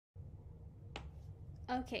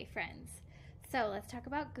Okay, friends, so let's talk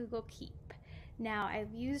about Google Keep. Now,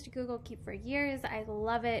 I've used Google Keep for years. I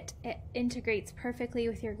love it. It integrates perfectly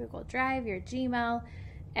with your Google Drive, your Gmail,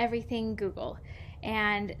 everything Google.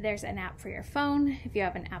 And there's an app for your phone. If you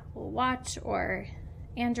have an Apple Watch or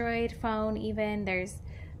Android phone even, there's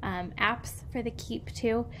apps for the Keep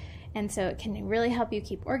too. And so it can really help you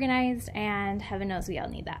keep organized, and heaven knows we all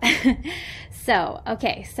need that. So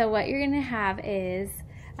what you're gonna have is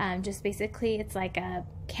just basically it's like a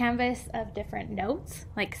canvas of different notes,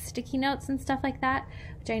 like sticky notes and stuff like that,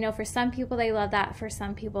 which I know for some people they love that. For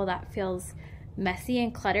some people that feels messy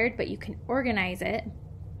and cluttered, but you can organize it,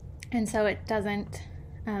 and so it doesn't,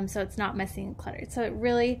 so it's not messy and cluttered. So it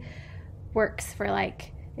really works for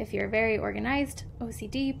like if you're very organized,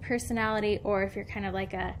 OCD personality, or if you're kind of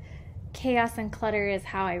like a chaos and clutter is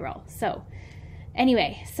how I roll. So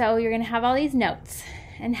anyway, so you're gonna have all these notes,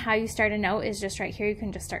 and how you start a note is just right here. You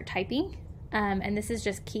can just start typing, and this is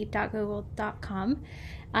just keep.google.com,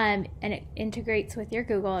 and it integrates with your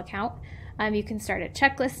Google account. You can start a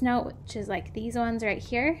checklist note, which is like these ones right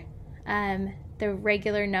here. The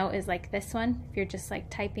regular note is like this one. If you're just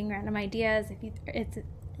like typing random ideas, if it's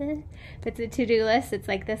a to-do list, it's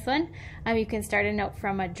like this one. You can start a note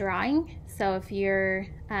from a drawing. So if you're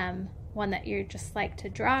one that you're just like to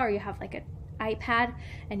draw, or you have like an iPad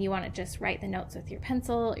and you want to just write the notes with your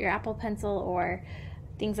pencil, your Apple Pencil, or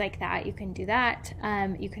things like that, you can do that.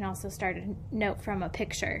 You can also start a note from a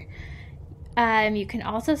picture. You can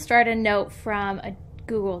also start a note from a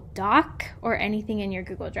Google Doc or anything in your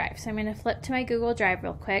Google Drive. So I'm going to flip to my Google Drive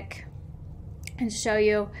real quick and show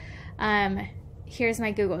you. Here's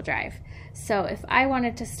my Google Drive. So if I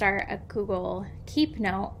wanted to start a Google Keep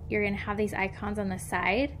note, you're going to have these icons on the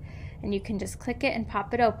side, and you can just click it and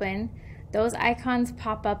pop it open. Those icons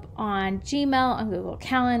pop up on Gmail, on Google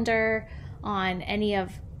Calendar, on any of,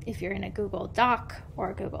 if you're in a Google Doc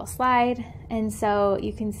or a Google Slide. And so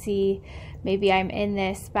you can see maybe I'm in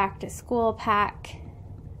this back to school pack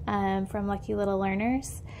from Lucky Little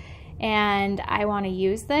Learners, and I want to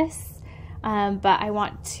use this, but I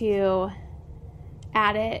want to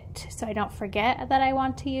add it so I don't forget that I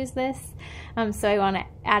want to use this. So I want to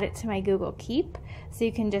add it to my Google Keep. So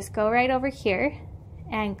you can just go right over here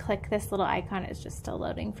and click this little icon. It's just still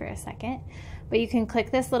loading for a second, but you can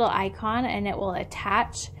click this little icon and it will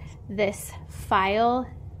attach this file,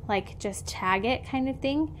 like just tag it kind of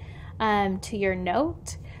thing, to your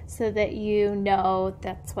note, so that you know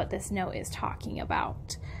that's what this note is talking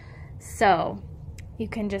about. So you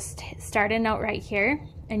can just start a note right here,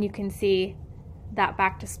 and you can see that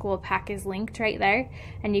back to school pack is linked right there,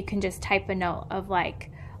 and you can just type a note of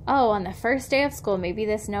like, oh, on the first day of school, maybe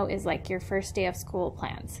this note is like your first day of school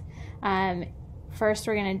plans. First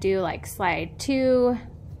we're gonna do like slide 2,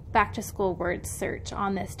 back to school word search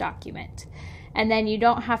on this document. And then you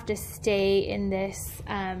don't have to stay in this,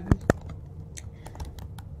 on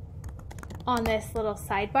this little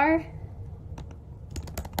sidebar.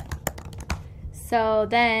 So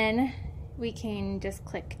then we can just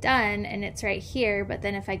click done, and it's right here, but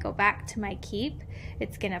then if I go back to my Keep,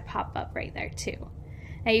 it's gonna pop up right there too.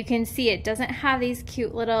 Now you can see it doesn't have these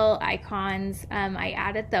cute little icons. I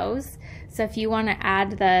added those. So if you want to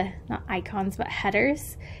add the, not icons, but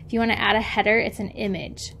headers, if you want to add a header, it's an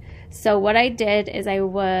image. So what I did is I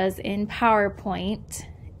was in PowerPoint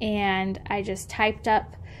and I just typed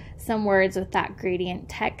up some words with that gradient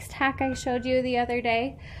text hack I showed you the other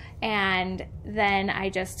day, and then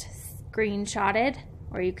I just screenshotted,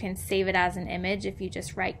 or you can save it as an image. If you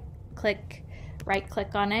just right click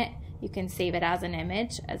on it, you can save it as an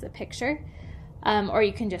image, as a picture, or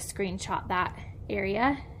you can just screenshot that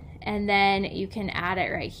area, and then you can add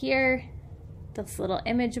it right here, this little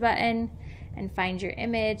image button, and find your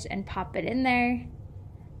image and pop it in there,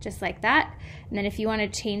 just like that. And then if you want to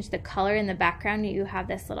change the color in the background, you have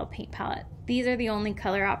this little paint palette. These are the only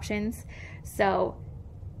color options, so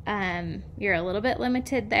you're a little bit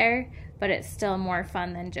limited there, but it's still more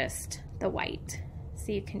fun than just the white.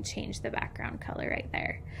 So you can change the background color right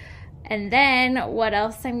there. And then what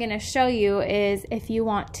else I'm going to show you is if you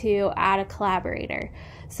want to add a collaborator.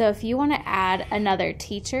 So if you want to add another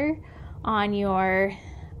teacher on your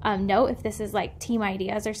note, if this is like team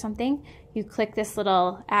ideas or something, you click this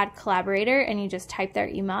little add collaborator and you just type their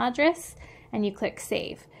email address and you click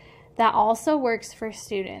save. That also works for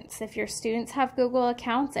students. If your students have Google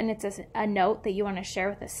accounts and it's a note that you want to share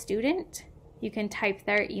with a student, you can type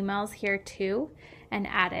their emails here too and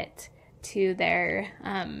add it to their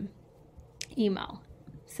email.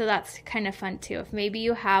 So that's kind of fun too. If maybe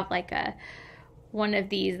you have like one of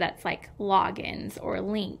these that's like logins or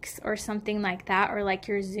links or something like that, or like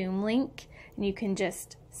your Zoom link, and you can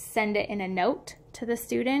just send it in a note to the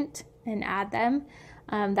student and add them.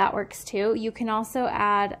 That works too. You can also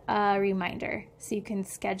add a reminder. So you can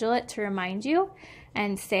schedule it to remind you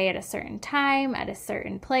and say at a certain time, at a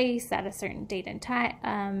certain place, at a certain date and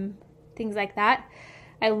time, things like that.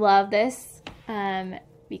 I love this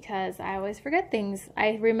because I always forget things.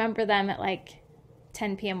 I remember them at like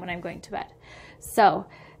 10 p.m. when I'm going to bed. So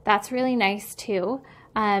that's really nice too.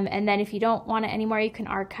 And then if you don't want it anymore, you can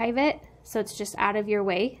archive it. So it's just out of your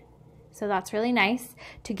way. So that's really nice.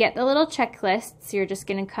 To get the little checklists, you're just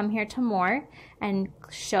going to come here to more and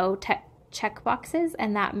show check boxes,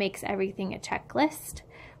 and that makes everything a checklist,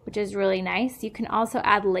 which is really nice. You can also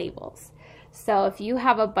add labels. So if you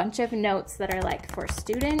have a bunch of notes that are like for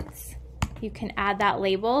students, you can add that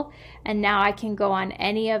label, and now I can go on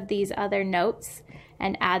any of these other notes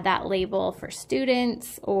and add that label for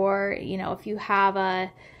students, or if you have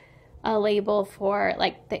a label for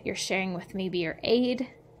like that you're sharing with maybe your aide,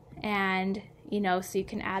 and so you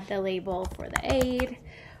can add the label for the aide,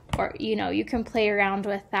 or you can play around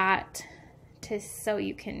with that so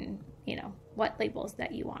you can what labels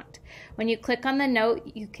that you want. When you click on the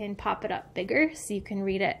note, you can pop it up bigger so you can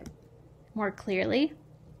read it more clearly.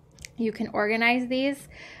 You can organize these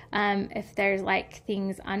if there's like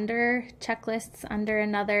things under checklists under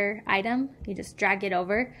another item, you just drag it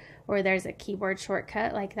over, or there's a keyboard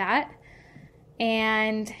shortcut like that.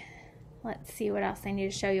 And let's see what else I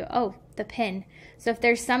need to show you. Oh, the pin. So if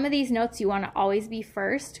there's some of these notes you want to always be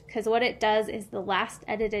first, because what it does is the last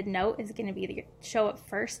edited note is going to be show up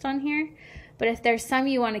first on here. But if there's some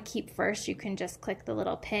you want to keep first, you can just click the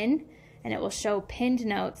little pin and it will show pinned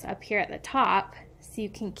notes up here at the top. So you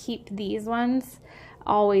can keep these ones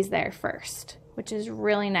always there first, which is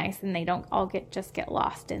really nice, and they don't all just get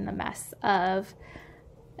lost in the mess of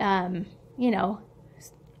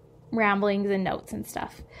ramblings and notes and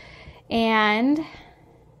stuff. And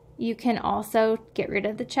you can also get rid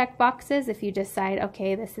of the check boxes. If you decide,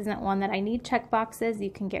 okay, this isn't one that I need check boxes,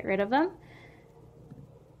 you can get rid of them.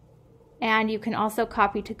 And you can also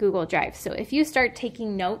copy to Google Drive. So if you start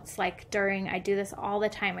taking notes, like I do this all the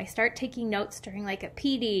time, I start taking notes during like a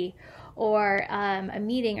PD or a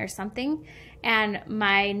meeting or something, and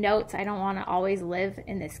my notes, I don't want to always live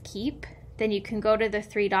in this keep, then you can go to the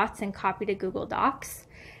 3 dots and copy to Google Docs.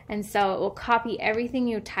 And so it will copy everything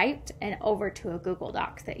you typed and over to a Google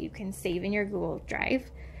Docs that you can save in your Google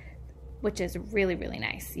Drive, which is really, really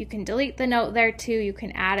nice. You can delete the note there too. You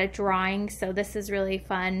can add a drawing. So this is really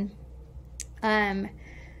fun.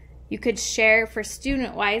 You could share for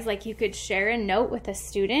student-wise, like you could share a note with a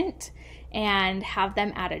student and have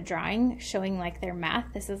them add a drawing showing like their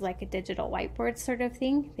math. This is like a digital whiteboard sort of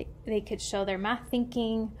thing. They could show their math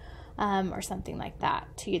thinking or something like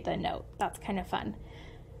that to the note. That's kind of fun.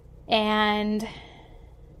 And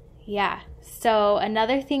yeah, so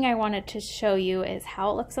another thing I wanted to show you is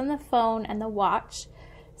how it looks on the phone and the watch.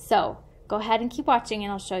 So go ahead and keep watching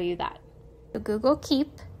and I'll show you that. So Google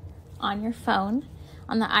Keep on your phone.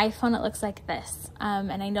 On the iPhone, it looks like this.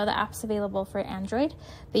 And I know the app's available for Android,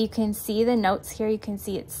 but you can see the notes here. You can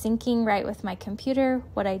see it's syncing right with my computer,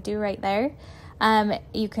 what I do right there.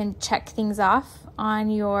 You can check things off on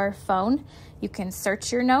your phone. You can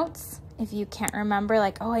search your notes. If you can't remember,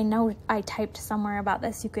 like, oh, I know I typed somewhere about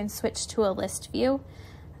this, you can switch to a list view.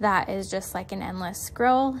 That is just like an endless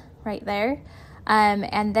scroll right there.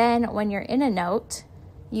 And then when you're in a note,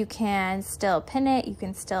 you can still pin it, you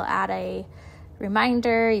can still add a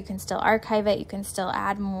reminder, you can still archive it, you can still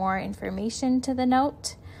add more information to the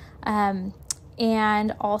note.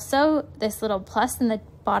 And also this little plus in the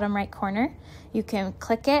bottom right corner, you can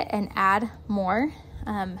click it and add more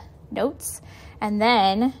notes. And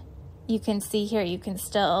then you can see here, you can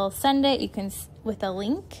still send it, you can with a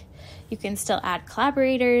link, you can still add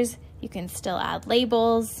collaborators, you can still add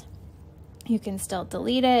labels, you can still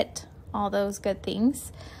delete it, all those good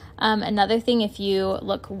things. Another thing, if you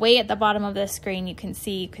look way at the bottom of the screen, you can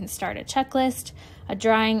see you can start a checklist, a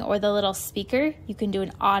drawing, or the little speaker. You can do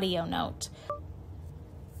an audio note.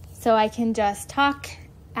 So I can just talk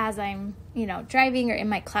as I'm, driving or in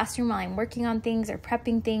my classroom while I'm working on things or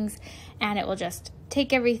prepping things, and it will just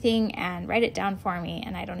take everything and write it down for me,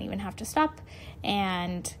 and I don't even have to stop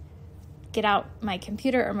and get out my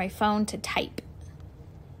computer or my phone to type.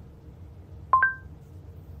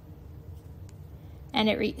 And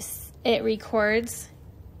it records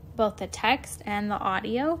both the text and the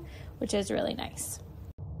audio, which is really nice.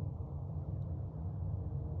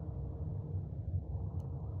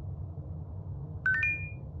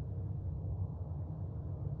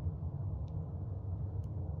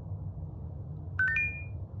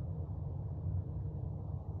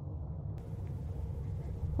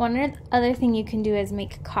 One other thing you can do is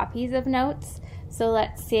make copies of notes. So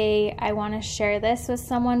let's say I want to share this with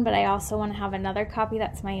someone, but I also want to have another copy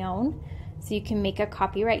that's my own. So you can make a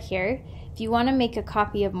copy right here. If you want to make a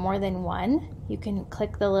copy of more than one, you can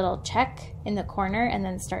click the little check in the corner and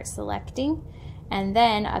then start selecting. And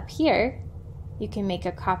then up here, you can make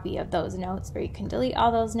a copy of those notes, or you can delete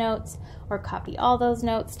all those notes or copy all those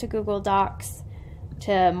notes to Google Docs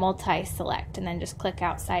to multi-select, and then just click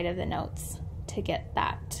outside of the notes to get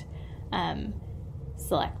that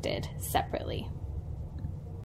selected separately.